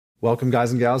Welcome, guys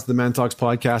and gals, to the Man Talks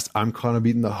podcast. I'm Connor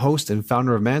Beaton, the host and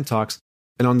founder of Man Talks.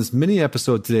 And on this mini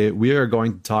episode today, we are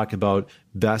going to talk about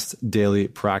best daily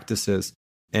practices.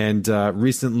 And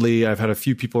recently, I've had a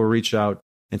few people reach out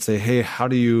and say, hey, how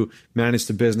do you manage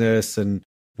the business? And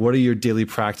what are your daily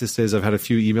practices? I've had a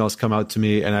few emails come out to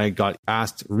me, and I got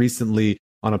asked recently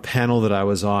on a panel that I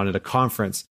was on at a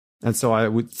conference. And so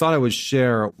I thought I would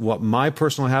share what my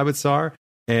personal habits are.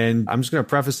 And I'm just going to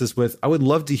preface this with, I would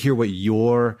love to hear what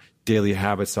your daily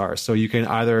habits are. So you can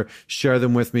either share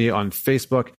them with me on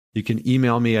Facebook, you can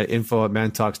email me at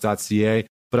info@mantalks.ca,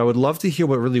 but I would love to hear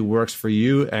what really works for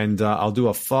you. And I'll do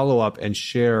a follow-up and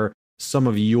share some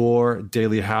of your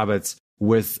daily habits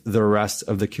with the rest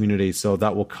of the community. So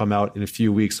that will come out in a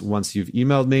few weeks once you've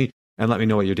emailed me and let me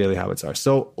know what your daily habits are.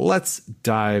 So let's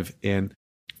dive in.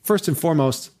 First and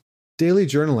foremost, daily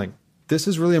journaling. This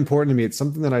is really important to me. It's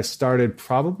something that I started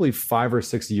probably 5 or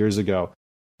 6 years ago.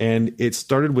 And it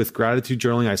started with gratitude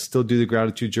journaling. I still do the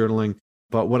gratitude journaling.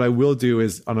 But what I will do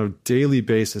is on a daily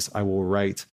basis, I will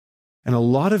write. And a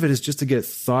lot of it is just to get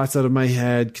thoughts out of my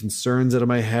head, concerns out of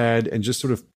my head, and just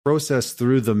sort of process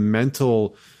through the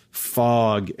mental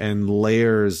fog and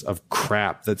layers of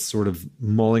crap that's sort of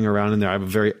mulling around in there. I have a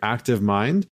very active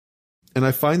mind. And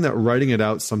I find that writing it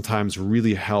out sometimes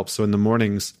really helps. So in the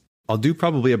mornings, I'll do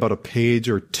probably about a page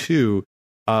or two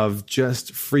of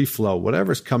just free flow,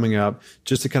 whatever's coming up,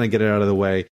 just to kind of get it out of the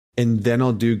way. And then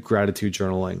I'll do gratitude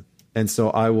journaling. And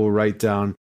so I will write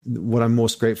down what I'm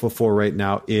most grateful for right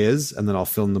now is, and then I'll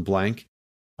fill in the blank,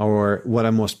 or what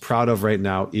I'm most proud of right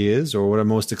now is, or what I'm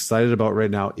most excited about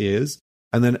right now is.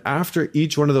 And then after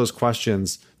each one of those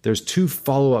questions, there's 2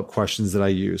 follow-up questions that I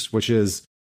use, which is,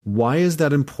 why is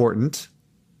that important?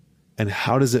 And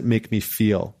how does it make me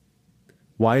feel?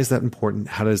 Why is that important?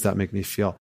 How does that make me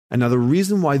feel? And now the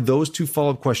reason why those 2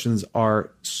 follow-up questions are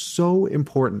so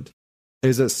important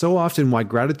is that so often why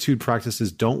gratitude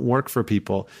practices don't work for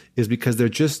people is because they're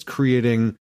just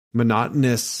creating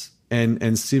monotonous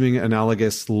and seeming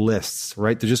analogous lists,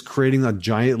 right? They're just creating a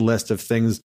giant list of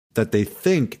things that they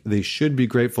think they should be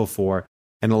grateful for.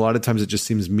 And a lot of times it just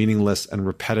seems meaningless and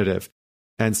repetitive.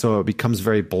 And so it becomes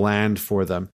very bland for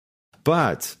them.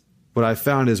 But what I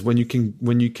found is when you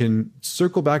can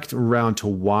circle back around to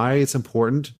why it's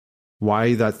important,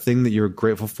 why that thing that you're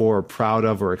grateful for or proud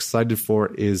of or excited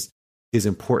for is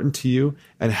important to you,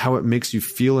 and how it makes you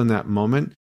feel in that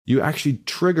moment, you actually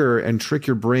trigger and trick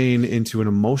your brain into an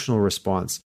emotional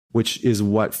response, which is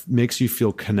what makes you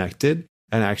feel connected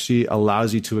and actually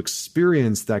allows you to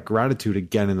experience that gratitude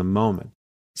again in the moment.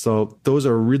 So those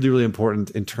are really, really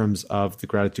important in terms of the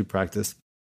gratitude practice.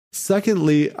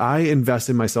 Secondly, I invest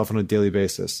in myself on a daily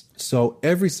basis. So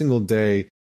every single day,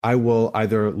 I will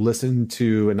either listen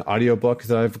to an audiobook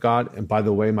that I've got. And by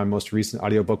the way, my most recent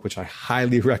audiobook, which I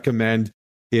highly recommend,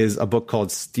 is a book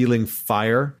called Stealing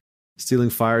Fire. Stealing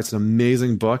Fire, it's an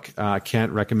amazing book. I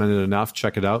can't recommend it enough.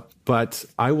 Check it out. But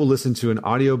I will listen to an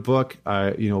audiobook,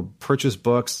 purchase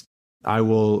books. I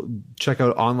will check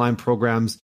out online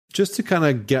programs just to kind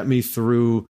of get me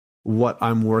through what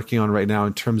I'm working on right now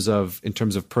in terms of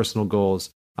personal goals.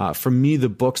 For me, the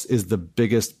books is the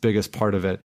biggest part of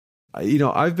it.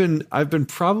 I've been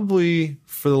probably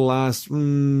for the last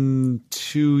 2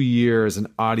 years an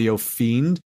audio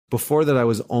fiend. Before that, I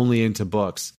was only into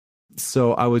books.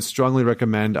 So I would strongly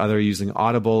recommend either using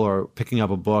Audible or picking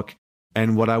up a book.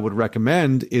 And what I would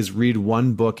recommend is read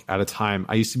one book at a time.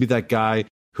 I used to be that guy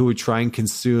who would try and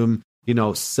consume,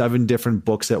 7 different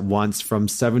books at once from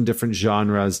 7 different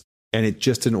genres. And it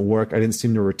just didn't work. I didn't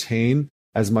seem to retain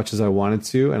as much as I wanted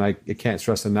to. And I can't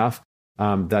stress enough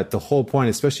that the whole point,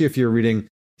 especially if you're reading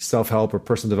self-help or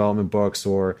personal development books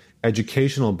or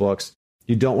educational books,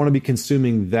 you don't want to be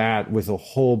consuming that with a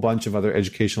whole bunch of other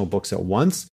educational books at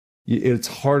once. It's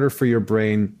harder for your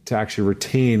brain to actually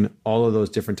retain all of those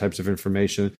different types of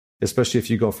information, especially if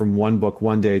you go from one book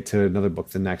one day to another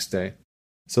book the next day.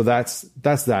 So that's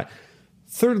that.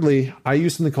 Thirdly, I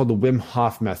use something called the Wim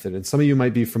Hof method. And some of you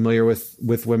might be familiar with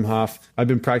Wim Hof. I've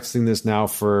been practicing this now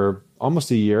for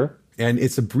almost a year. And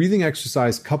it's a breathing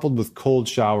exercise coupled with cold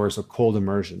showers or cold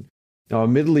immersion. Now,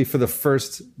 admittedly, for the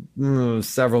first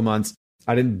several months,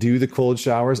 I didn't do the cold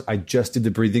showers. I just did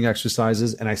the breathing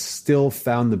exercises. And I still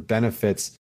found the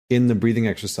benefits in the breathing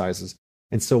exercises.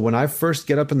 And so when I first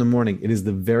get up in the morning, it is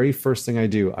the very first thing I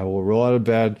do. I will roll out of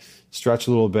bed, stretch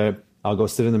a little bit. I'll go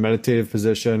sit in the meditative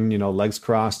position, legs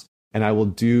crossed, and I will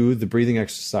do the breathing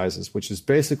exercises, which is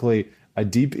basically a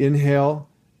deep inhale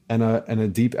and a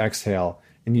deep exhale.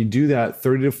 And you do that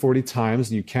 30 to 40 times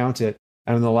and you count it.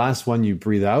 And in the last one, you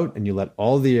breathe out and you let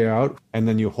all the air out, and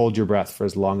then you hold your breath for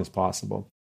as long as possible.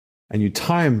 And you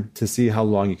time to see how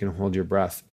long you can hold your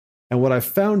breath. And what I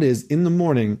found is in the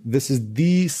morning, this is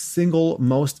the single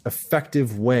most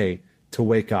effective way to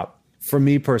wake up for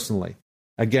me personally.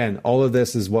 Again, all of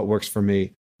this is what works for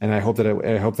me. And I hope that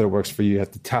it works for you. You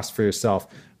have to test for yourself.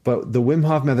 But the Wim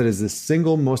Hof method is the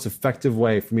single most effective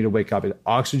way for me to wake up. It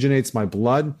oxygenates my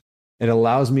blood. It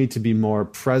allows me to be more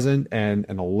present and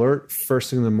alert first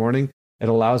thing in the morning. It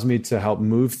allows me to help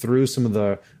move through some of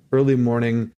the early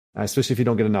morning, especially if you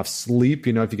don't get enough sleep.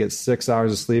 You know, if you get 6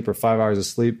 hours of sleep or 5 hours of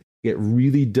sleep, it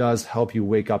really does help you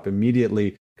wake up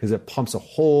immediately because it pumps a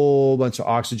whole bunch of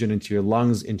oxygen into your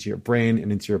lungs, into your brain,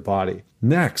 and into your body.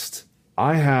 Next,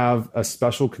 I have a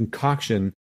special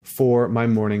concoction for my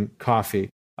morning coffee.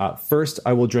 First,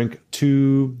 I will drink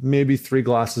 2, maybe 3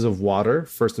 glasses of water,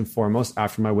 first and foremost,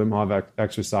 after my Wim Hof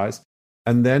exercise.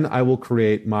 And then I will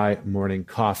create my morning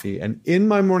coffee. And in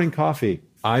my morning coffee,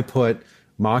 I put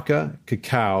maca,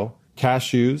 cacao,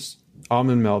 cashews,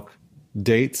 almond milk,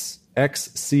 dates,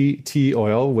 XCT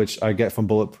oil, which I get from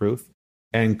Bulletproof,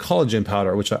 and collagen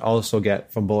powder, which I also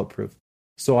get from Bulletproof.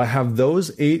 So I have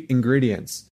those 8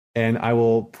 ingredients, and I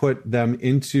will put them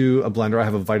into a blender. I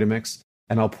have a Vitamix.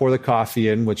 And I'll pour the coffee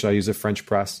in, which I use a French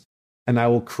press, and I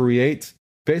will create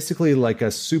basically like a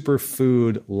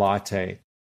superfood latte.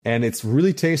 And it's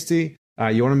really tasty.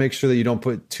 You want to make sure that you don't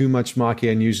put too much maca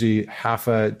in, usually half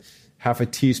a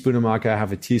teaspoon of maca,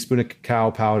 half a teaspoon of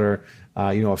cacao powder,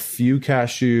 a few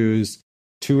cashews,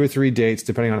 2 or 3 dates,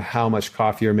 depending on how much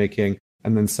coffee you're making,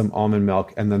 and then some almond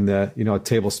milk, and then a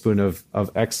tablespoon of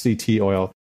XCT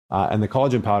oil and the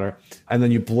collagen powder. And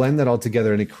then you blend that all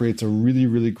together, and it creates a really,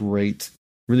 really great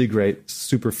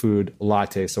superfood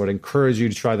latte. So I'd encourage you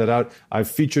to try that out. I've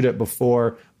featured it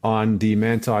before on the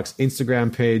ManTalks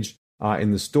Instagram page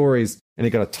in the stories, and it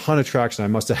got a ton of traction. I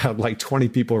must have had like 20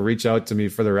 people reach out to me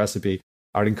for the recipe.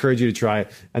 I would encourage you to try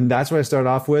it. And that's what I started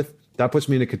off with. That puts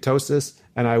me into ketosis,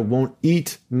 and I won't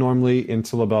eat normally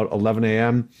until about 11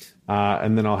 a.m.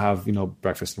 And then I'll have,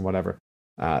 breakfast and whatever.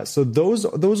 So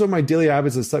those are my daily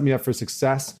habits that set me up for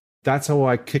success. That's how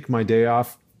I kick my day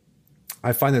off.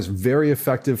 I find that's very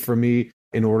effective for me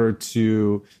in order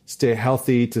to stay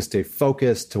healthy, to stay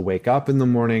focused, to wake up in the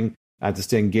morning, to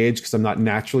stay engaged, because I'm not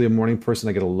naturally a morning person.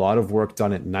 I get a lot of work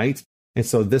done at night. And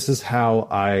so this is how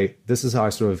I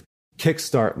sort of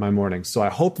kickstart my morning. So I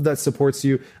hope that supports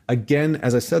you. Again,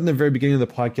 as I said in the very beginning of the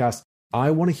podcast,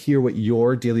 I want to hear what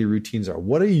your daily routines are.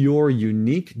 What are your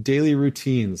unique daily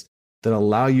routines that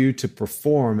allow you to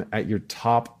perform at your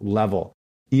top level?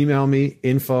 Email me,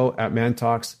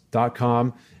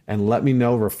 info@mantalks.com, and let me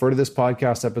know, refer to this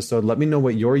podcast episode. Let me know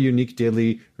what your unique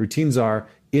daily routines are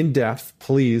in depth,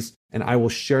 please, and I will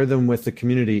share them with the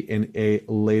community in a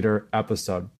later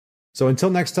episode. So until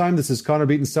next time, this is Connor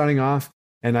Beaton signing off,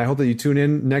 and I hope that you tune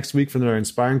in next week for another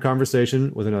inspiring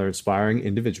conversation with another inspiring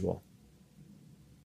individual.